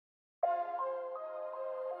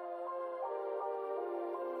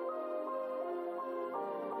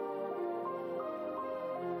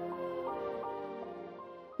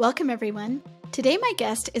Welcome, everyone. Today, my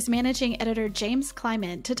guest is managing editor James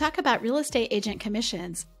Kleimann to talk about real estate agent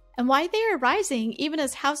commissions and why they are rising even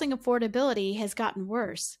as housing affordability has gotten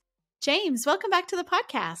worse. James, welcome back to the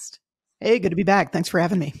podcast. Hey, good to be back. Thanks for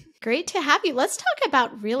having me. Great to have you. Let's talk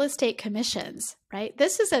about real estate commissions, right?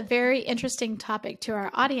 This is a very interesting topic to our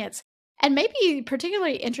audience and maybe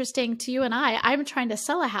particularly interesting to you and I. I'm trying to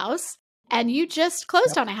sell a house and you just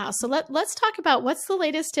closed on a house. So let's talk about what's the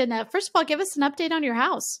latest. And first of all, give us an update on your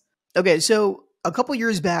house. Okay, so a couple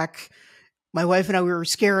years back, my wife and I, we were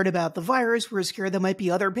scared about the virus. We were scared there might be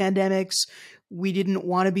other pandemics. We didn't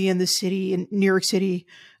want to be in the city, in New York City.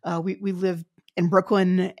 We lived in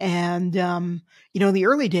Brooklyn. And, in the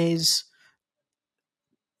early days,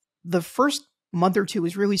 the first month or two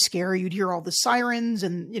was really scary. You'd hear all the sirens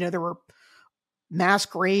and, there were mass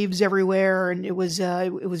graves everywhere. And it was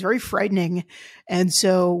very frightening. And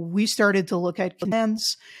so we started to look at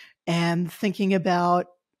plans and thinking about,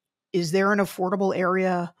 is there an affordable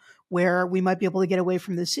area where we might be able to get away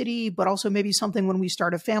from the city, but also maybe something when we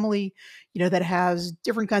start a family, that has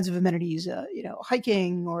different kinds of amenities,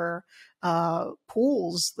 hiking or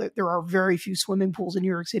pools. There are very few swimming pools in New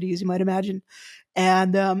York City, as you might imagine.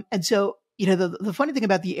 And so, the funny thing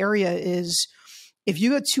about the area is if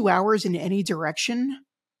you go 2 hours in any direction,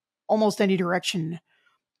 almost any direction,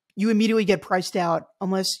 you immediately get priced out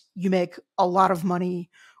unless you make a lot of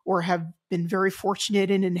money or have been very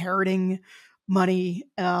fortunate in inheriting money.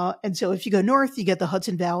 And so if you go north, you get the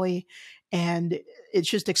Hudson Valley, and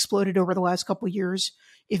it's just exploded over the last couple of years.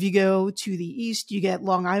 If you go to the east, you get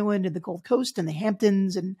Long Island and the Gold Coast and the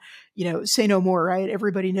Hamptons and, say no more, right?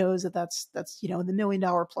 Everybody knows that's in the $1 million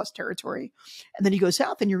plus territory. And then you go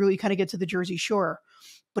south and you really kind of get to the Jersey Shore.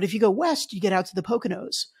 But if you go west, you get out to the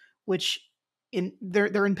Poconos, which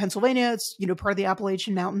they're in Pennsylvania. It's, part of the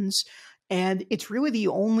Appalachian Mountains. And it's really the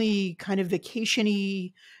only kind of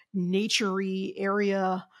vacation-y, nature-y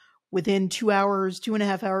area within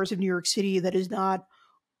 2.5 hours of New York City that is not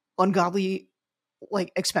ungodly,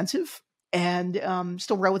 expensive and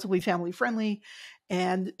still relatively family-friendly.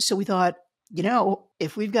 And so we thought,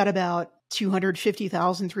 if we've got about $250,000,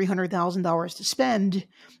 $300,000 to spend,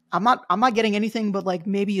 I'm not getting anything but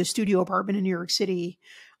maybe a studio apartment in New York City.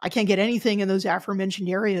 I can't get anything in those aforementioned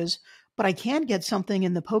areas, but I can get something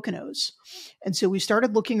in the Poconos. And so we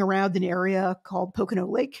started looking around an area called Pocono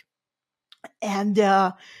Lake, and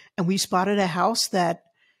we spotted a house that,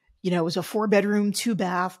 was a 4-bedroom,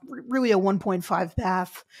 2-bath, really a 1.5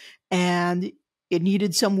 bath, and it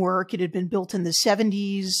needed some work. It had been built in the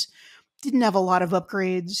 70s, didn't have a lot of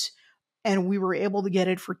upgrades, and we were able to get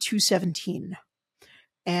it for $217.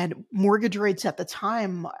 And mortgage rates at the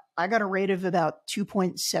time, I got a rate of about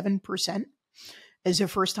 2.7%. as a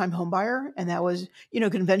first-time home buyer. And that was,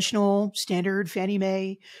 conventional, standard Fannie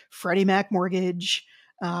Mae, Freddie Mac mortgage.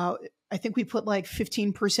 I think we put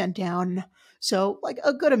 15% down. So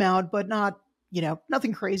a good amount, but not,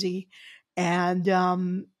 nothing crazy.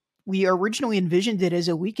 And we originally envisioned it as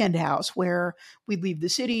a weekend house where we'd leave the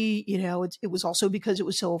city. It was also because it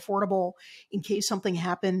was so affordable in case something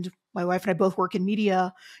happened. My wife and I both work in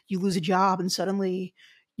media. You lose a job and suddenly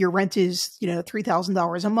your rent is,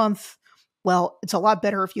 $3,000 a month. Well, it's a lot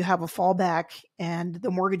better if you have a fallback, and the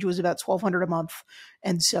mortgage was about $1,200 a month.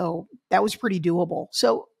 And so that was pretty doable.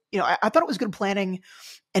 So, I thought it was good planning.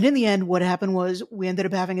 And in the end, what happened was we ended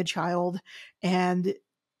up having a child, and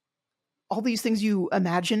all these things you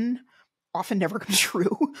imagine often never come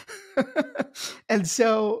true. And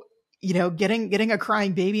so, getting a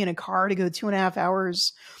crying baby in a car to go 2.5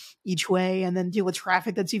 hours each way and then deal with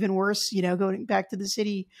traffic that's even worse, going back to the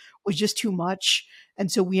city was just too much.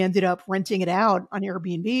 And so we ended up renting it out on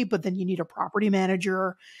Airbnb, but then you need a property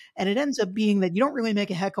manager. And it ends up being that you don't really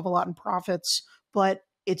make a heck of a lot in profits, but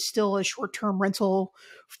it's still a short-term rental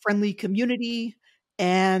friendly community.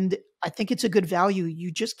 And I think it's a good value.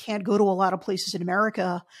 You just can't go to a lot of places in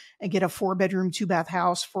America and get a 4-bedroom, 2-bath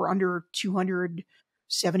house for under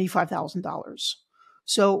 $275,000.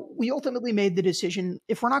 So we ultimately made the decision,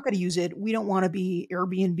 if we're not going to use it, we don't want to be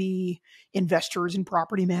Airbnb investors and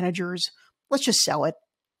property managers. Let's just sell it.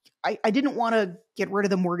 I didn't want to get rid of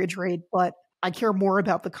the mortgage rate, but I care more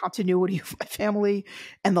about the continuity of my family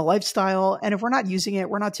and the lifestyle. And if we're not using it,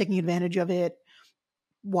 we're not taking advantage of it.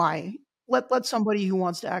 Why? Let somebody who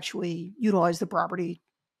wants to actually utilize the property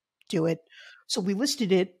do it. So we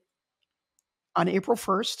listed it on April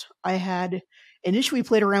 1st. I had initially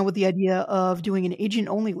played around with the idea of doing an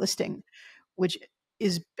agent-only listing, which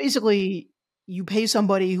is basically you pay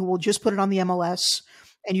somebody who will just put it on the MLS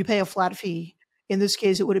and you pay a flat fee. In this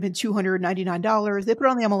case, it would have been $299. They put it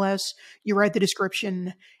on the MLS, you write the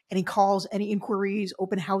description, any calls, any inquiries,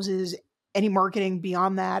 open houses, Any marketing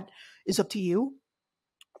beyond that is up to you.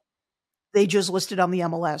 They just listed on the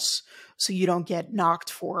MLS, so you don't get knocked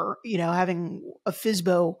for, having a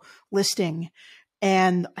FSBO listing.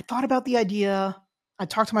 And I thought about the idea. I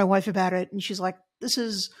talked to my wife about it, and she's like, this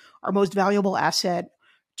is our most valuable asset.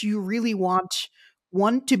 Do you really want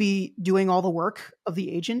one to be doing all the work of the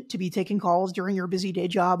agent, to be taking calls during your busy day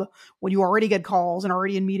job when you already get calls and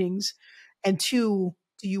already in meetings? And two,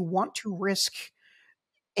 do you want to risk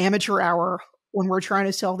amateur hour when we're trying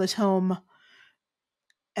to sell this home?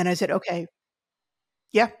 And I said, okay,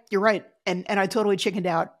 yeah, you're right. And I totally chickened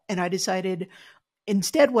out, and I decided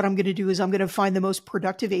instead what I'm going to do is I'm going to find the most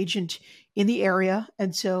productive agent in the area.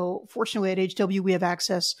 And so fortunately at HW, we have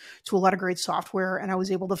access to a lot of great software, and I was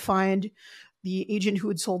able to find the agent who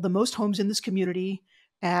had sold the most homes in this community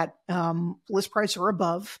at list price or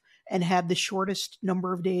above, and had the shortest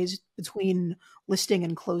number of days between listing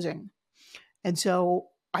and closing. And so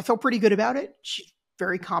I felt pretty good about it. She's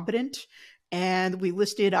very competent. And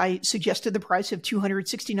I suggested the price of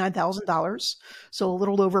 $269,000. So a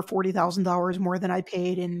little over $40,000 more than I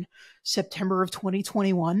paid in September of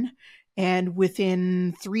 2021. And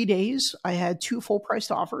within 3 days, I had 2 full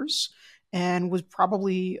priced offers, and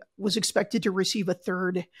was expected to receive a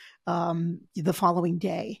third the following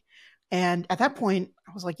day. And at that point,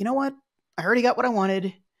 I was like, you know what? I already got what I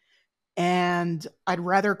wanted, and I'd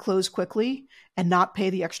rather close quickly and not pay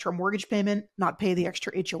the extra mortgage payment, not pay the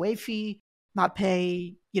extra HOA fee, not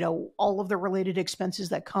pay, all of the related expenses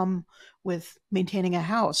that come with maintaining a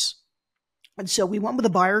house. And so we went with a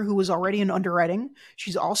buyer who was already in underwriting.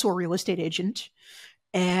 She's also a real estate agent,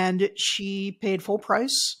 and she paid full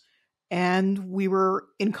price, and we were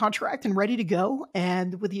in contract and ready to go.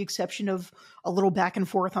 And with the exception of a little back and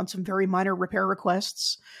forth on some very minor repair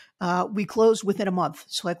requests, we closed within a month.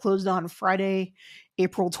 So I closed on Friday,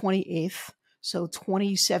 April 28th. So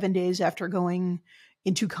 27 days after going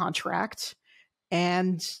into contract.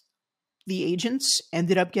 And the agents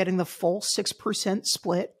ended up getting the full 6%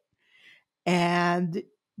 split. And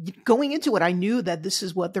going into it, I knew that this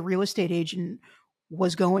is what the real estate agent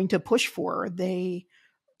was going to push for. They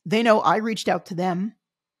know I reached out to them.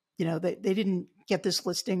 They didn't get this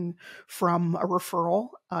listing from a referral.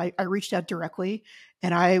 I reached out directly,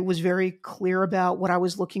 and I was very clear about what I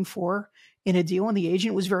was looking for in a deal. And the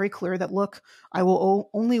agent was very clear that, look, I will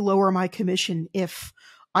only lower my commission if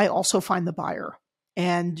I also find the buyer.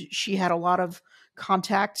 And she had a lot of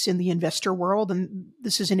contacts in the investor world. And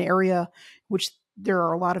this is an area which there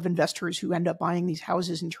are a lot of investors who end up buying these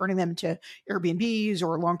houses and turning them into Airbnbs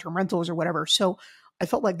or long-term rentals or whatever. So I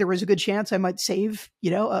felt like there was a good chance I might save,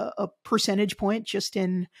 a percentage point just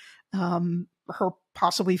in her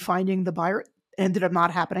possibly finding the buyer. It ended up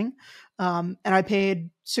not happening. And I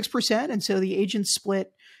paid 6%. And so the agent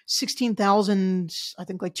split $16,000, I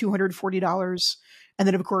think like $240. And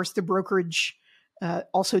then of course the brokerage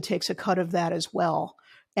also takes a cut of that as well.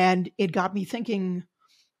 And it got me thinking,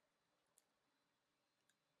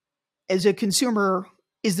 as a consumer,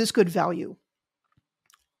 is this good value?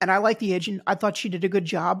 And I like the agent. I thought she did a good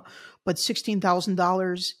job, but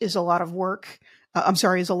 $16,000 is a lot of work.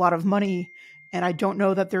 Is a lot of money. And I don't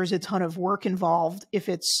know that there's a ton of work involved if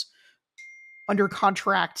it's under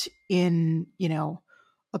contract in,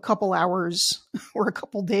 a couple hours or a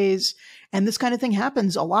couple days. And this kind of thing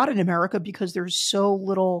happens a lot in America because there's so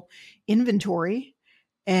little inventory.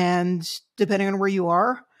 And depending on where you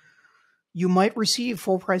are, you might receive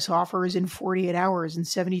full price offers in 48 hours and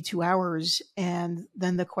 72 hours. And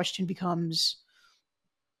then the question becomes,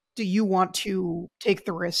 do you want to take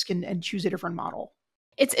the risk and choose a different model?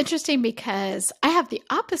 It's interesting because I have the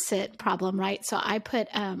opposite problem, right? So I put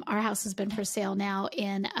our house has been for sale now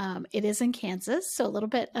it is in Kansas, so a little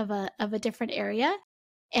bit of a different area,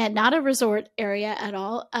 and not a resort area at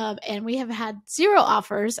all. And we have had 0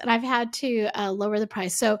 offers, and I've had to lower the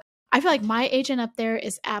price. So I feel like my agent up there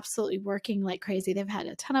is absolutely working like crazy. They've had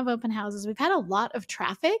a ton of open houses. We've had a lot of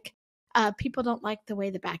traffic. People don't like the way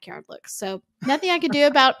the backyard looks. So nothing I could do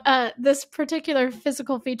about this particular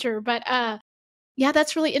physical feature, but yeah,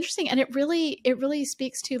 that's really interesting. And it really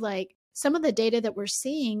speaks to like some of the data that we're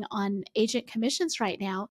seeing on agent commissions right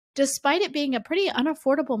now. Despite it being a pretty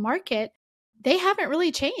unaffordable market, they haven't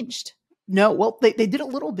really changed. No, well, they did a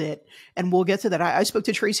little bit, and we'll get to that. I spoke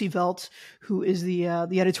to Tracy Velt, who is the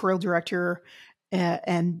editorial director,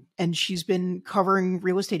 and she's been covering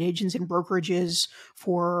real estate agents and brokerages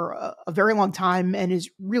for a very long time, and is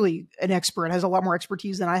really an expert, has a lot more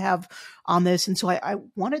expertise than I have on this. And so I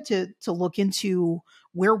wanted to look into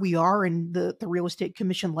where we are in the real estate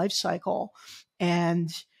commission life cycle. And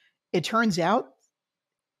it turns out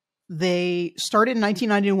they started in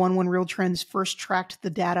 1991 when Real Trends first tracked the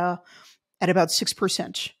data at about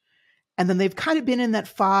 6%. And then they've kind of been in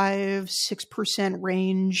that 5-6%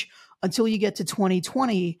 range until you get to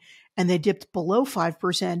 2020, and they dipped below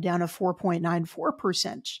 5% down to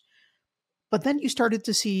 4.94%. But then you started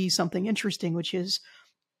to see something interesting, which is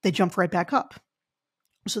they jumped right back up.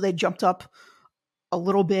 So they jumped up a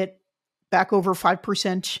little bit back over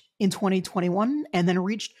 5% in 2021 and then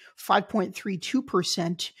reached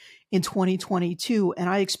 5.32% in 2022. And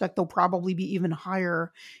I expect they'll probably be even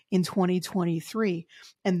higher in 2023.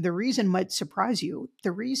 And the reason might surprise you.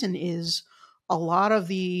 The reason is a lot of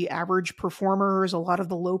the average performers, a lot of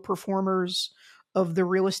the low performers of the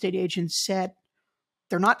real estate agent set,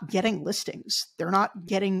 they're not getting listings. They're not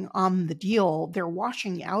getting on the deal. They're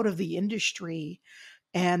washing out of the industry.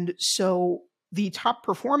 And so the top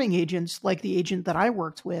performing agents, like the agent that I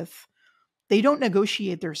worked with, they don't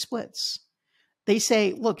negotiate their splits. They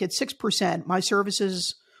say, look, it's 6%, my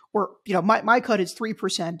services, or, my cut is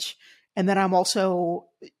 3%. And then I'm also,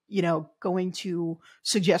 going to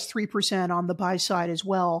suggest 3% on the buy side as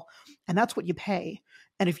well. And that's what you pay.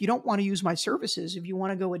 And if you don't want to use my services, if you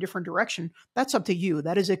want to go a different direction, that's up to you.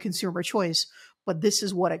 That is a consumer choice. But this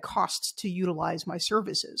is what it costs to utilize my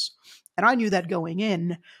services. And I knew that going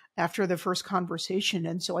in after the first conversation.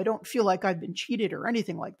 And so I don't feel like I've been cheated or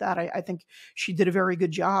anything like that. I think she did a very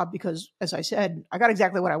good job because, as I said, I got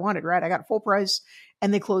exactly what I wanted, right? I got full price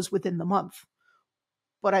and they closed within the month.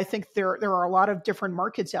 But I think there are a lot of different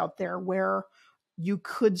markets out there where you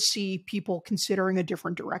could see people considering a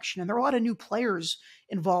different direction. And there are a lot of new players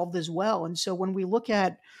involved as well. And so when we look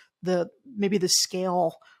at maybe the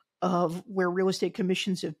scale of where real estate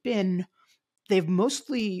commissions have been, they've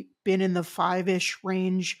mostly been in the 5-ish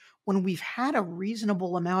range when we've had a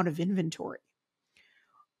reasonable amount of inventory.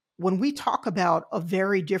 When we talk about a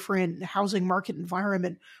very different housing market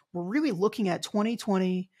environment, we're really looking at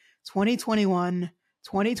 2020, 2021,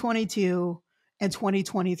 2022, and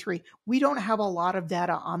 2023. We don't have a lot of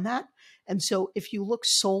data on that. And so if you look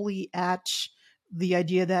solely at the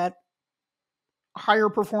idea that higher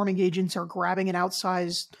performing agents are grabbing an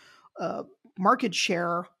outsized market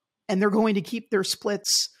share and they're going to keep their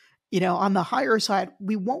splits, on the higher side,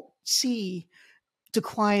 we won't see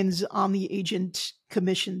declines on the agent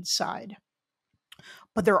commission side.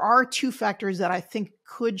 But there are two factors that I think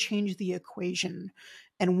could change the equation.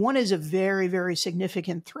 And one is a very, very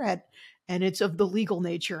significant threat, and it's of the legal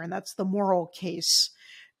nature, and that's the moral case.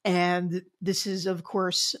 And this is, of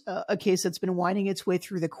course, a case that's been winding its way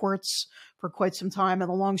through the courts for quite some time. And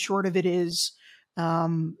the long short of it is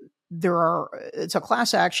it's a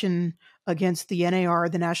class action against the NAR,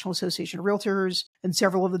 the National Association of Realtors, and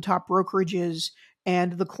several of the top brokerages.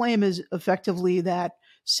 And the claim is effectively that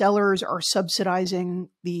sellers are subsidizing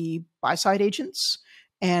the buy-side agents,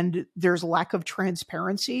 and there's lack of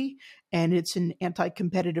transparency, and it's an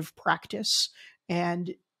anti-competitive practice.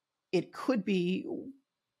 And it could be,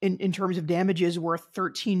 in terms of damages, worth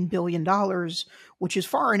 $13 billion, which is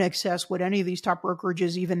far in excess what any of these top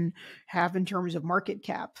brokerages even have in terms of market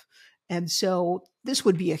cap. And so this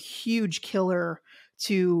would be a huge killer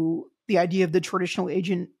to the idea of the traditional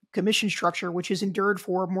agent commission structure, which has endured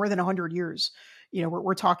for more than 100 years.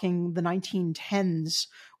 We're talking the 1910s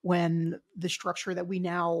when the structure that we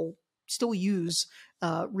now still use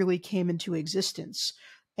really came into existence.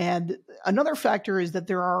 And another factor is that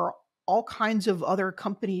there are all kinds of other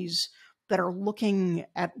companies that are looking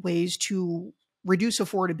at ways to reduce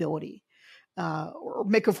affordability or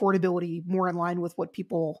make affordability more in line with what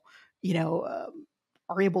people,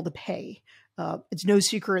 are able to pay. It's no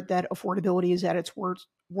secret that affordability is at its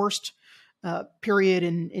worst period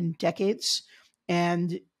in decades.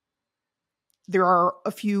 And there are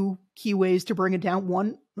a few key ways to bring it down.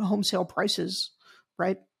 One, home sale prices,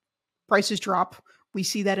 right? Prices drop. We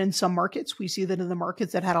see that in some markets. We see that in the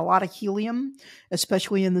markets that had a lot of helium,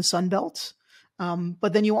 especially in the Sun Belt.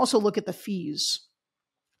 But then you also look at the fees.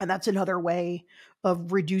 And that's another way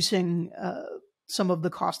of reducing some of the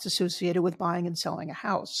costs associated with buying and selling a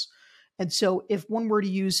house. And so if one were to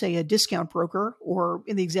use, say, a discount broker, or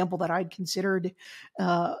in the example that I'd considered,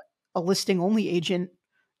 a listing only agent,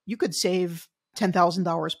 you could save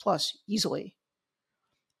 $10,000 plus easily.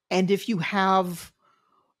 And if you have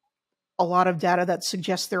a lot of data that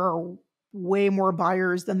suggests there are way more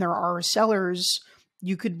buyers than there are sellers,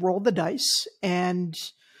 you could roll the dice and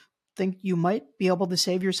think you might be able to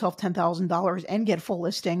save yourself $10,000 and get full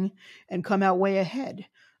listing and come out way ahead.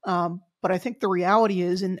 But I think the reality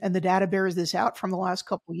is, and the data bears this out from the last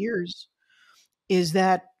couple of years, is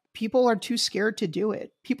that people are too scared to do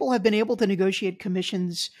it. People have been able to negotiate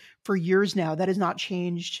commissions for years now. That has not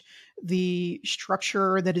changed. The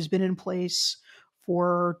structure that has been in place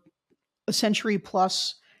for a century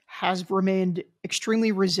plus has remained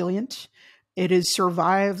extremely resilient. It has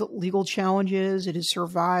survived legal challenges. It has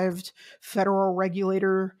survived federal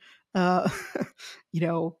regulator, uh, you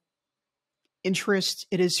know, interest.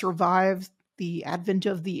 It has survived the advent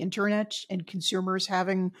of the internet and consumers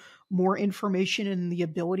having more information and the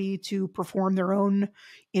ability to perform their own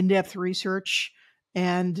in-depth research.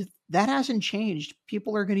 And that hasn't changed.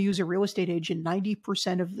 People are going to use a real estate agent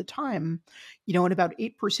 90% of the time. In about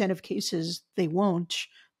 8% of cases, they won't.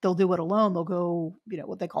 They'll do it alone. They'll go,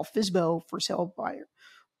 what they call FSBO, for sale by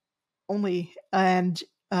only. And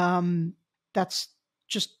that's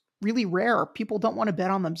just really rare. People don't want to bet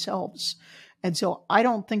on themselves. And so I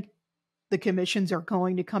don't think the commissions are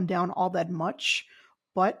going to come down all that much.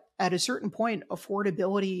 But at a certain point,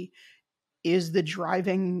 affordability is the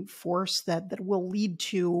driving force that will lead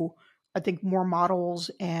to, I think, more models.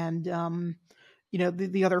 And,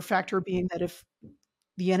 the other factor being that if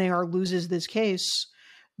the NAR loses this case,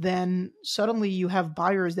 then suddenly you have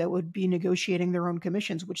buyers that would be negotiating their own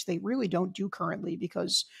commissions, which they really don't do currently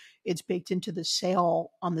because it's baked into the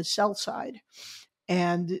sale on the sell side.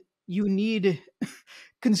 And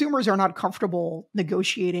consumers are not comfortable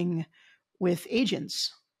negotiating with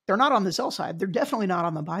agents. They're not on the sell side. They're definitely not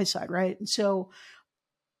on the buy side, right? And so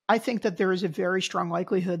I think that there is a very strong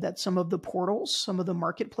likelihood that some of the portals, some of the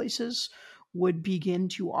marketplaces would begin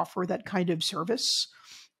to offer that kind of service.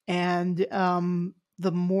 And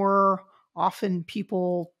the more often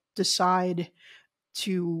people decide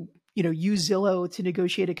to use Zillow to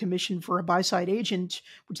negotiate a commission for a buy-side agent,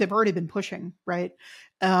 which they've already been pushing, right?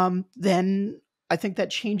 Then I think that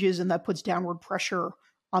changes and that puts downward pressure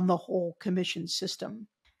on the whole commission system.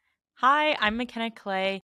 Hi, I'm McKenna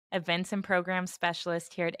Clay, Events and Program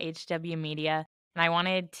Specialist here at HW Media, and I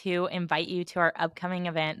wanted to invite you to our upcoming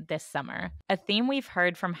event this summer. A theme we've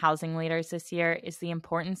heard from housing leaders this year is the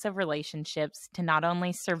importance of relationships to not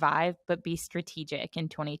only survive, but be strategic in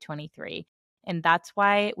 2023. And that's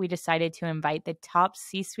why we decided to invite the top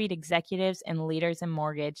C-suite executives and leaders in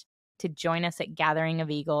mortgage to join us at Gathering of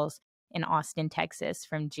Eagles in Austin, Texas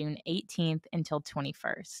from June 18th until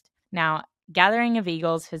 21st. Now, Gathering of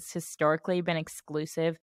Eagles has historically been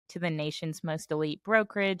exclusive to the nation's most elite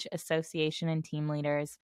brokerage, association and team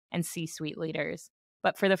leaders, and C-suite leaders.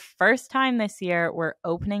 But for the first time this year, we're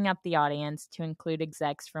opening up the audience to include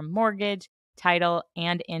execs from mortgage, title,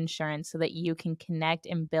 and insurance so that you can connect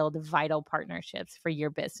and build vital partnerships for your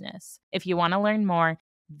business. If you want to learn more,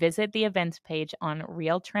 visit the events page on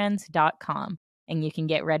realtrends.com, and you can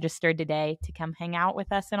get registered today to come hang out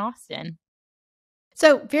with us in Austin.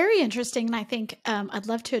 So very interesting, and I think I'd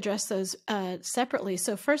love to address those separately.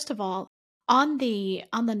 So first of all, on the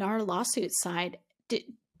NAR lawsuit side,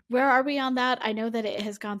 where are we on that? I know that it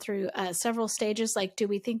has gone through several stages. Like, do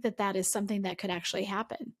we think that is something that could actually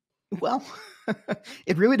happen? Well,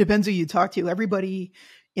 it really depends who you talk to. Everybody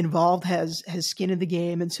involved has skin in the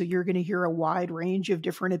game, and so you're going to hear a wide range of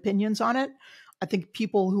different opinions on it. I think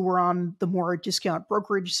people who are on the more discount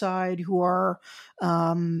brokerage side, who are,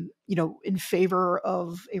 in favor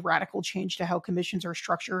of a radical change to how commissions are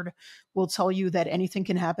structured, will tell you that anything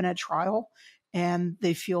can happen at trial, and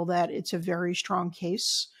they feel that it's a very strong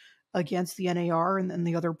case against the NAR and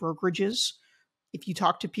the other brokerages. If you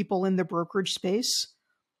talk to people in the brokerage space,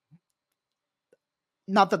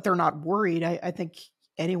 not that they're not worried. I think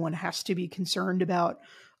anyone has to be concerned about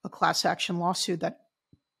a class action lawsuit that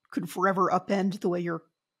could forever upend the way your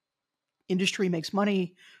industry makes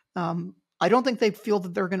money. I don't think they feel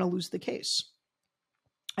that they're going to lose the case.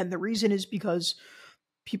 And the reason is because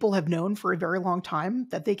people have known for a very long time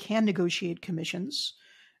that they can negotiate commissions.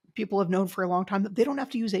 People have known for a long time that they don't have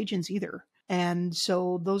to use agents either. And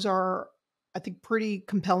so those are, I think, pretty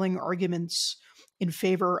compelling arguments in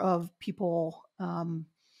favor of people,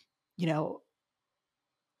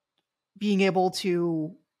 being able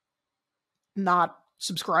to not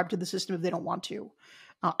subscribe to the system if they don't want to.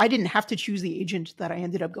 I didn't have to choose the agent that I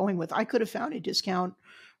ended up going with. I could have found a discount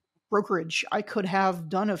brokerage. I could have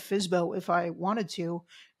done a FSBO if I wanted to,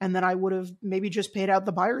 and then I would have maybe just paid out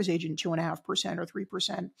the buyer's agent 2.5% or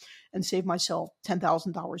 3% and saved myself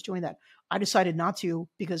 $10,000 doing that. I decided not to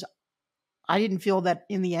because I didn't feel that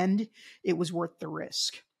in the end it was worth the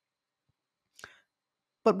risk.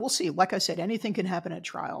 But we'll see. Like I said, anything can happen at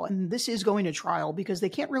trial. And this is going to trial because they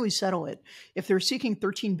can't really settle it. If they're seeking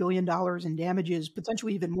 $13 billion in damages,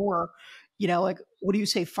 potentially even more, what do you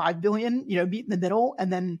say, $5 billion, meet in the middle.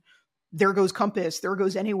 And then there goes Compass, there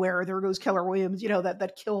goes Anywhere, there goes Keller Williams,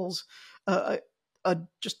 that kills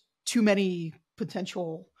just too many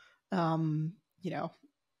potential,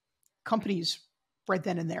 companies right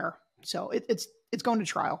then and there. So it's going to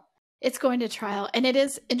trial. It's going to trial. And it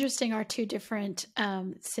is interesting, our two different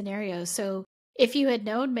scenarios. So if you had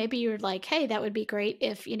known, maybe you were like, hey, that would be great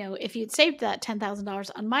if, if you'd saved that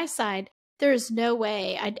 $10,000 on my side. There's no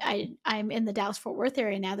way I'm in the Dallas Fort Worth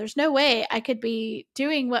area now. There's no way I could be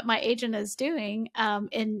doing what my agent is doing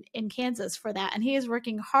in Kansas for that. And he is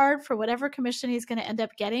working hard for whatever commission he's going to end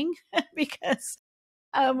up getting because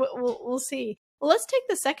we'll see. Well, let's take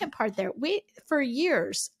the second part there. For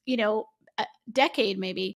years, a decade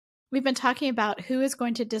maybe, we've been talking about who is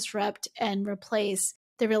going to disrupt and replace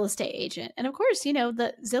the real estate agent. And of course,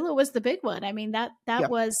 the Zillow was the big one. I mean, that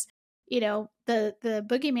was, the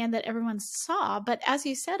boogeyman that everyone saw. But as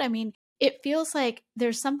you said, I mean, it feels like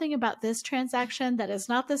there's something about this transaction that is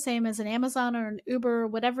not the same as an Amazon or an Uber, or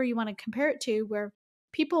whatever you want to compare it to, where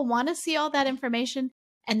people want to see all that information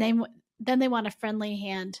and then they want a friendly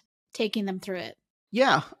hand taking them through it.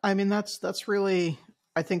 Yeah. I mean, that's really,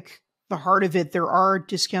 I think, the heart of it. There are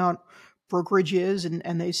discount brokerages,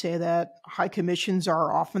 and they say that high commissions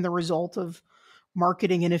are often the result of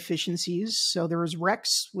marketing inefficiencies. So there's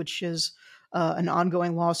Rex, which is an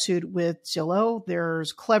ongoing lawsuit with Zillow.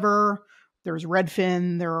 There's Clever, there's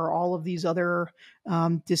Redfin. There are all of these other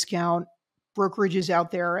discount brokerages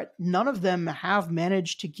out there. None of them have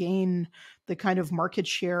managed to gain the kind of market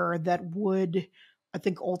share that would, I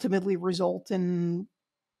think, ultimately result in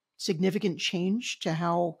significant change to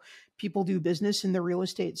how people do business in the real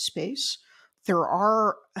estate space. There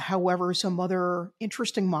are, however, some other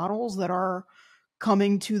interesting models that are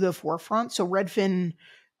coming to the forefront. So Redfin,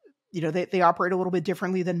 they operate a little bit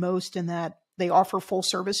differently than most in that they offer full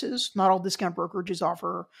services. Not all discount brokerages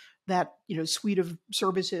offer that, suite of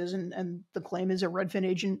services. And the claim is a Redfin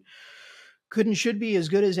agent could and should be as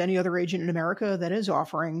good as any other agent in America that is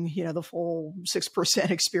offering, the full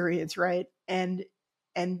 6% experience, right? And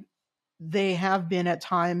they have been at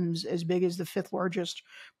times as big as the fifth largest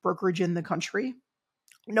brokerage in the country.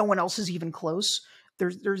 No one else is even close.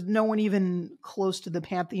 There's no one even close to the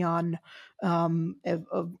pantheon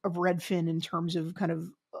of Redfin in terms of kind of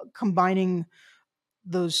combining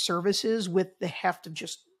those services with the heft of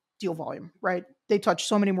just deal volume, right? They touch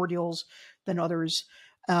so many more deals than others.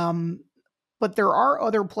 But there are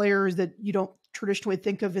other players that you don't traditionally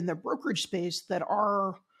think of in the brokerage space that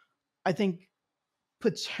are, I think,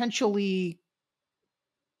 potentially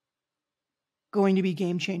going to be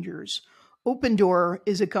game changers. Opendoor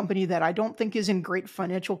is a company that I don't think is in great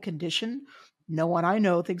financial condition. No one I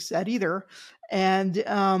know thinks that either. And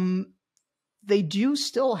they do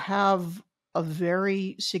still have a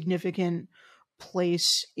very significant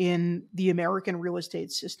place in the American real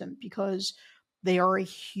estate system because they are a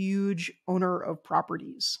huge owner of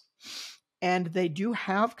properties. And they do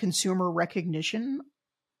have consumer recognition.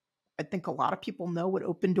 I think a lot of people know what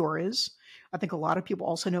Opendoor is. I think a lot of people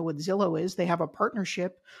also know what Zillow is. They have a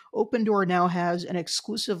partnership. Opendoor now has an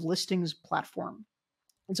exclusive listings platform.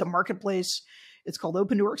 It's a marketplace. It's called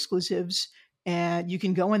Opendoor Exclusives. And you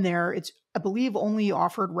can go in there. It's, I believe, only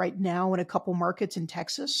offered right now in a couple markets in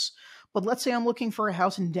Texas. But let's say I'm looking for a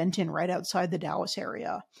house in Denton right outside the Dallas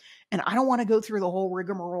area. And I don't want to go through the whole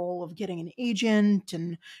rigmarole of getting an agent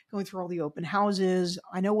and going through all the open houses.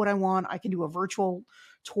 I know what I want. I can do a virtual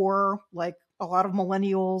tour like a lot of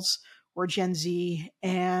millennials or Gen Z,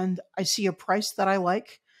 and I see a price that I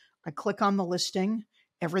like. I click on the listing.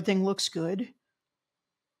 Everything looks good.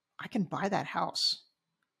 I can buy that house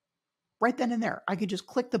right then and there. I could just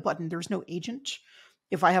click the button. There's no agent.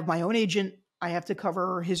 If I have my own agent, I have to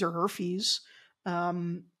cover his or her fees.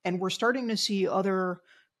 And we're starting to see other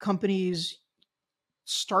companies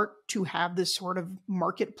start to have this sort of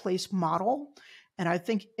marketplace model. And I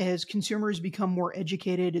think as consumers become more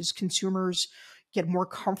educated, as consumers get more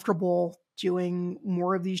comfortable doing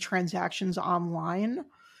more of these transactions online,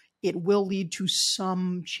 it will lead to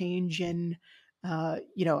some change in,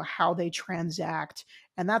 how they transact.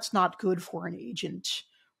 And that's not good for an agent,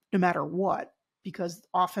 no matter what, because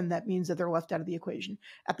often that means that they're left out of the equation.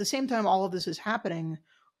 At the same time, all of this is happening.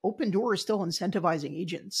 Opendoor is still incentivizing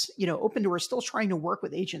agents. Opendoor is still trying to work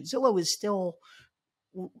with agents. Zillow is still,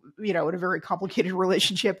 in a very complicated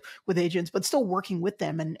relationship with agents, but still working with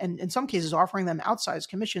them and in some cases offering them outsized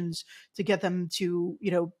commissions to get them to,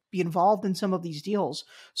 be involved in some of these deals.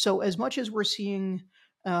 So as much as we're seeing,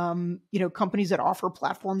 companies that offer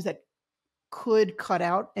platforms that could cut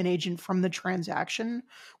out an agent from the transaction,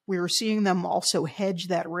 we're seeing them also hedge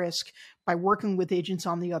that risk by working with agents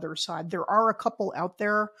on the other side. There are a couple out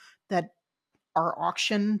there that are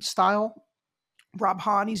auction style. Rob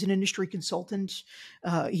Hahn, he's an industry consultant.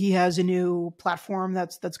 He has a new platform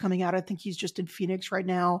that's coming out. I think he's just in Phoenix right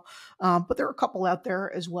now. But there are a couple out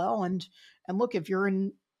there as well. And look, if you're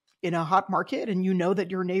in in a hot market and you know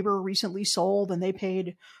that your neighbor recently sold and they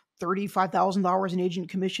paid $35,000 in agent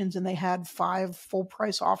commissions and they had 5 full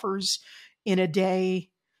price offers in a day,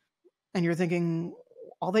 and you're thinking,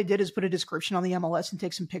 all they did is put a description on the MLS and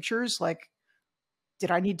take some pictures. Like,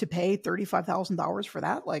 did I need to pay $35,000 for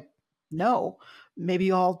that? Like, no,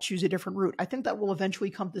 maybe I'll choose a different route. I think that will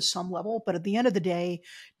eventually come to some level, but at the end of the day,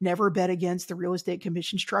 never bet against the real estate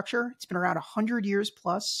commission structure. It's been around 100 years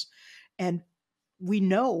plus, and we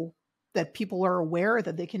know that people are aware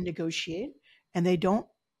that they can negotiate, and they don't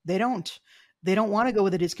want to go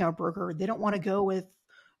with a discount broker. They don't want to go with,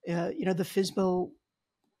 the FSBO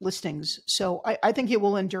listings. So I think it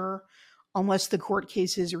will endure unless the court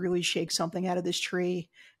cases really shake something out of this tree.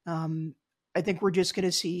 I think we're just going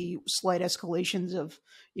to see slight escalations of,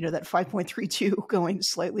 that 5.32 going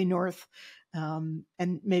slightly north, and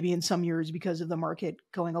maybe in some years because of the market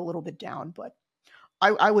going a little bit down. But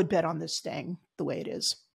I would bet on this staying the way it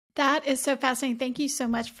is. That is so fascinating. Thank you so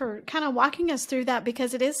much for kind of walking us through that,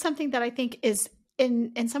 because it is something that I think is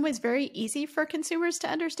in some ways very easy for consumers to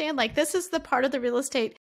understand. Like, this is the part of the real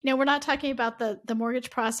estate, we're not talking about the mortgage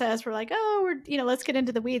process. We're like, oh, let's get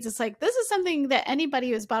into the weeds. It's like, this is something that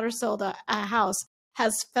anybody who's bought or sold a house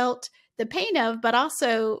has felt the pain of, but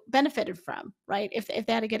also benefited from, right? If they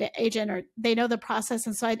had to get an agent or they know the process.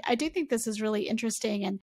 And so I do think this is really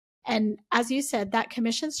interesting. And as you said, that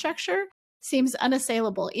commission structure seems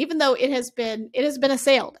unassailable, even though it has been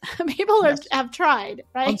assailed. People have tried,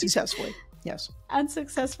 right? Unsuccessfully. Yes.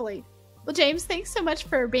 Unsuccessfully. Well, James, thanks so much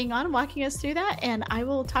for being on and walking us through that. And I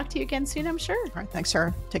will talk to you again soon, I'm sure. All right. Thanks,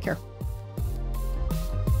 Sarah. Take care.